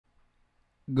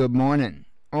good morning,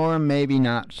 or maybe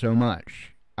not so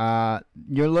much.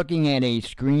 You're looking at a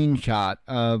screenshot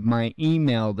of my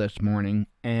email this morning,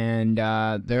 and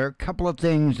there are a couple of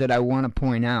things that I want to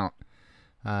point out.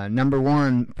 Number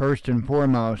one, first and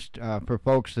foremost, for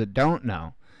folks that don't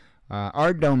know,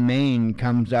 our domain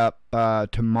comes up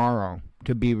tomorrow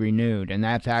to be renewed, and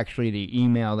that's actually the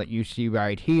email that you see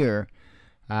right here.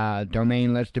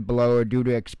 Domain listed below are due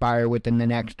to expire within the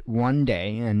next 1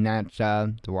 day, and that's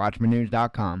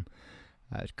thewatchmannews.com.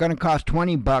 It's going to cost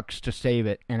 $20 to save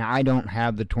it, and I don't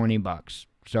have the $20.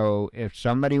 So if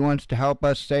somebody wants to help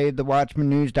us save the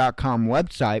watchmannews.com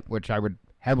website, which I would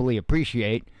heavily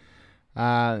appreciate,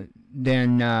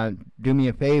 then do me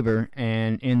a favor,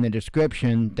 and in the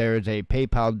description there is a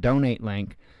PayPal donate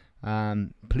link.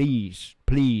 Please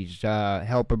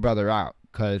help a brother out,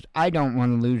 because I don't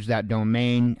want to lose that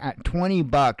domain. At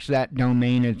 $20, that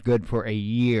domain is good for a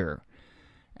year.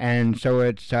 And so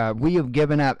it's we have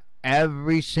given up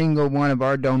every single one of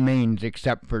our domains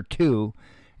except for two,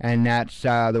 and that's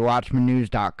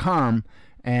thewatchmannews.com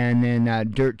and then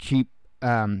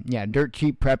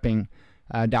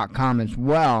dirtcheapprepping.com as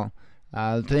well.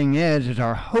 The thing is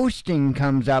our hosting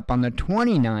comes up on the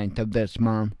 29th of this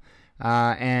month,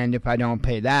 and if I don't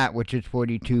pay that, which is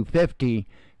 $42.50,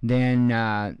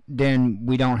 then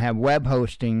we don't have web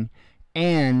hosting.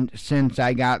 And since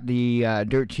I got the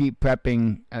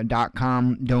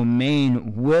dirtcheapprepping.com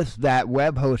domain with that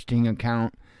web hosting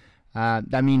account,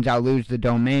 that means I'll lose the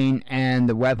domain and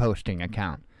the web hosting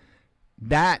account.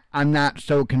 That I'm not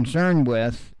so concerned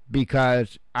with,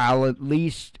 because I'll at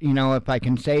least, if I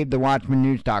can save the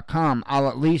watchmannews.com, I'll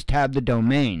at least have the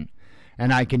domain.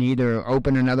 And I can either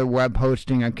open another web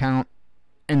hosting account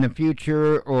in the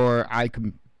future, or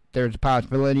there's a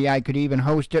possibility I could even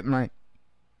host it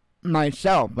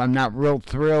myself. I'm not real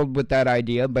thrilled with that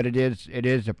idea, but it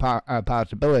is a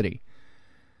possibility.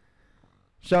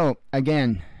 So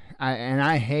again,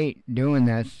 I hate doing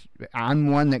this.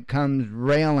 I'm one that comes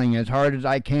railing as hard as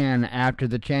I can after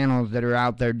the channels that are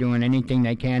out there doing anything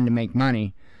they can to make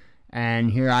money,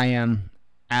 and here I am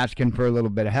asking for a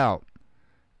little bit of help.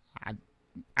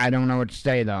 I don't know what to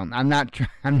say, though. I'm not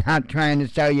trying to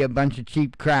sell you a bunch of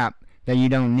cheap crap that you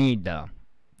don't need, though.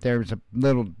 There's a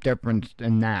little difference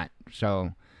in that.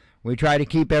 So we try to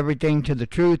keep everything to the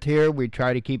truth here. We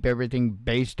try to keep everything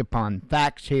based upon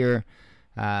facts here.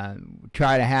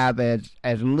 Try to have as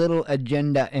little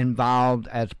agenda involved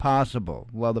as possible.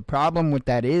 Well, the problem with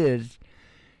that is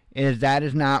that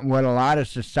is not what a lot of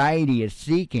society is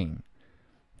seeking.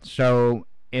 So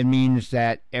it means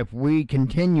that if we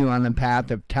continue on the path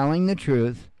of telling the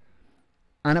truth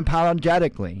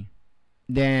unapologetically,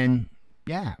 then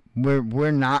yeah,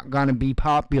 we're not going to be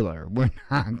popular. We're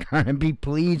not going to be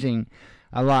pleasing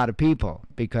a lot of people,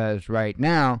 because right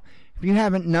now, if you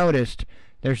haven't noticed,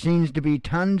 there seems to be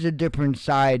tons of different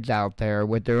sides out there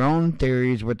with their own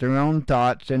theories, with their own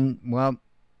thoughts, and, well,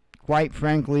 quite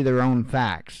frankly, their own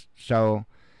facts. So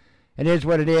it is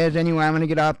what it is. Anyway, I'm going to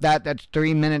get off that. That's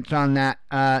 3 minutes on that.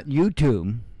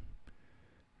 YouTube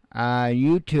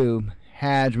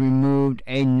has removed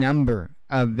a number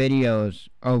of videos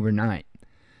overnight.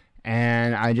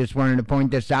 And I just wanted to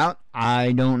point this out.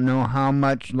 I don't know how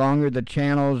much longer the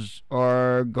channels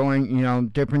are going,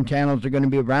 different channels are going to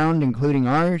be around, including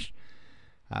ours.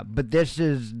 But this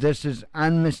is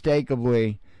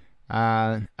unmistakably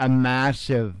a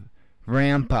massive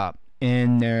ramp up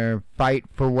in their fight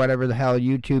for whatever the hell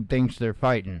YouTube thinks they're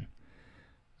fighting.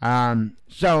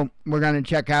 So we're going to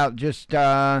check out just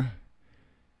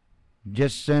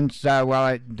since,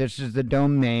 this is the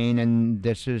domain, and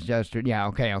this is just, yeah,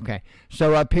 okay.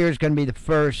 So up here is going to be the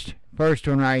first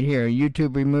one right here.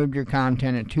 YouTube removed your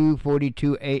content at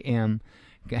 2:42 a.m.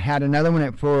 Had another one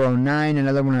at 4:09,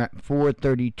 another one at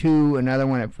 4:32, another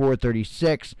one at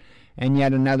 4:36, and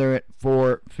yet another at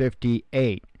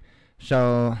 4:58.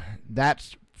 So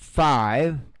that's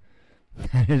 5.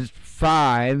 That is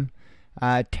 5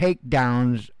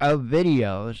 takedowns of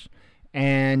videos.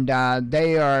 And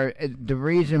they are, the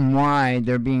reason why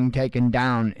they're being taken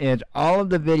down is all of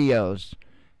the videos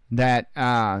that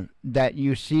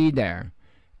you see there,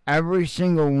 every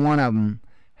single one of them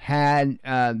had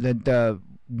the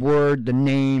word, the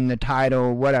name, the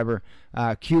title, whatever,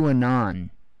 QAnon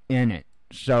in it.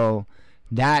 So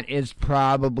that is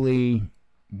probably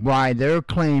why their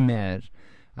claim is.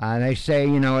 They say,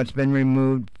 it's been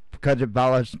removed because it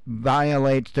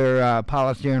violates their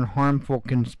policy on harmful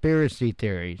conspiracy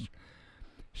theories.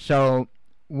 So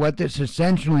what this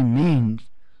essentially means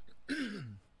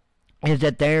is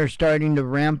that they are starting to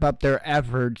ramp up their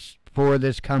efforts for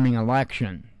this coming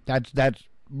election. That's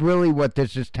really what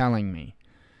this is telling me.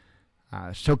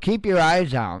 So keep your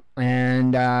eyes out,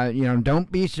 and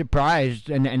don't be surprised.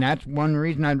 And that's one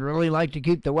reason I'd really like to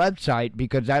keep the website,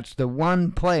 because that's the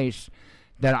one place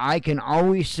that I can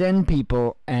always send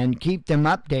people and keep them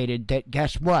updated that,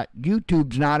 guess what,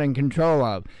 YouTube's not in control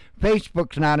of,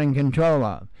 Facebook's not in control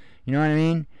of. You know what I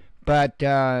mean? But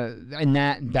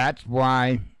and that's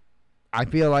why I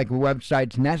feel like a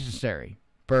website's necessary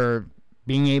for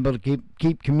being able to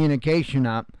keep communication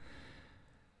up.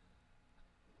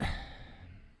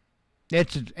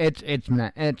 It's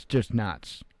just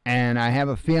nuts. And I have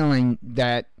a feeling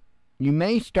that you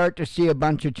may start to see a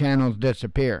bunch of channels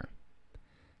disappear.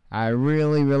 I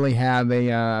really, really have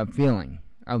a feeling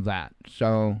of that.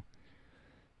 So,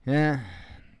 yeah,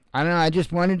 I don't know. I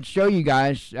just wanted to show you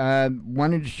guys.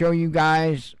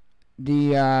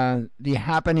 The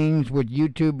happenings with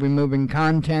YouTube removing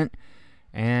content,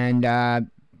 and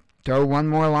throw one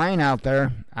more line out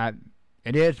there.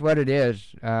 It is what it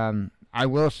is. I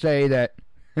will say that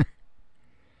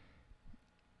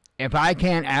if I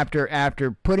can't,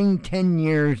 after putting 10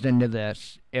 years into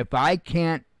this, if I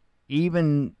can't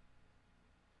even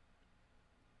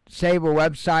save a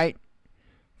website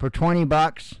for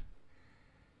 $20,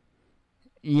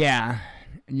 yeah,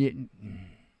 it's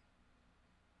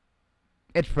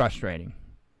frustrating.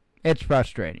 It's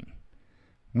frustrating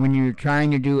when you're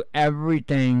trying to do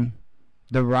everything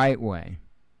the right way.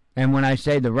 And when I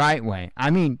say the right way, I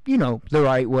mean, the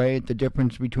right way, the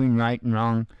difference between right and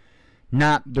wrong.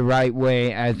 Not the right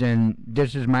way as in,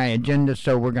 this is my agenda,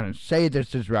 so we're going to say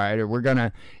this is right, or we're going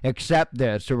to accept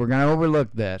this, or we're going to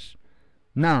overlook this.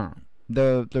 No,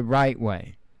 the right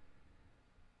way.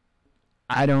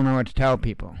 I don't know what to tell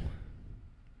people.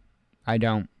 I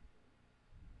don't.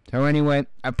 So anyway,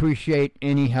 appreciate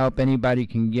any help anybody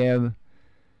can give.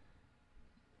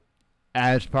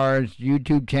 As far as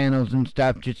YouTube channels and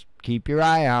stuff, just keep your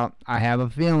eye out. I have a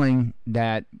feeling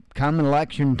that come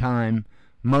election time,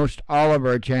 most all of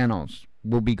our channels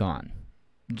will be gone.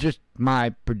 Just my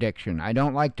prediction. I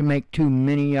don't like to make too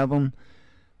many of them,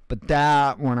 but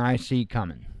that one I see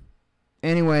coming.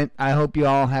 Anyway, I hope you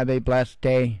all have a blessed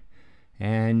day,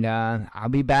 and I'll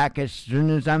be back as soon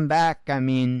as I'm back. I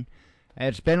mean,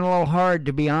 it's been a little hard,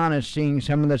 to be honest, seeing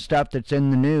some of the stuff that's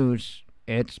in the news.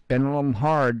 It's been a little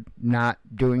hard not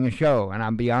doing a show, and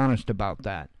I'll be honest about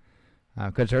that,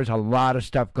 because there's a lot of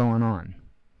stuff going on.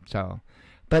 So,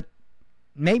 but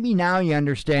maybe now you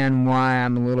understand why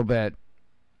I'm a little bit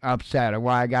upset, or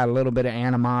why I got a little bit of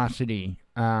animosity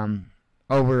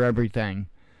over everything.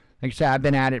 Like I said, I've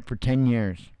been at it for 10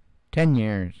 years. 10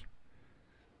 years.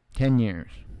 10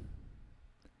 years.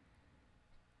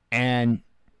 And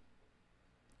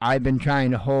I've been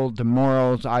trying to hold to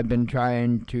morals. I've been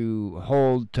trying to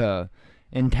hold to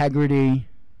integrity.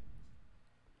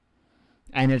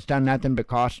 And it's done nothing but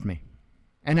cost me.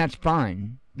 And that's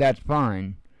fine. That's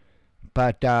fine.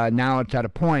 But now it's at a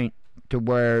point to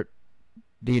where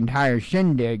the entire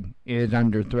shindig is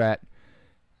under threat.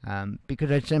 Because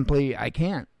I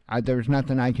can't. There's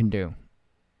nothing I can do.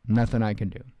 Nothing I can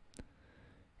do.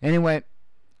 Anyway,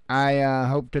 I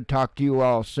hope to talk to you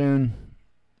all soon.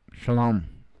 Shalom.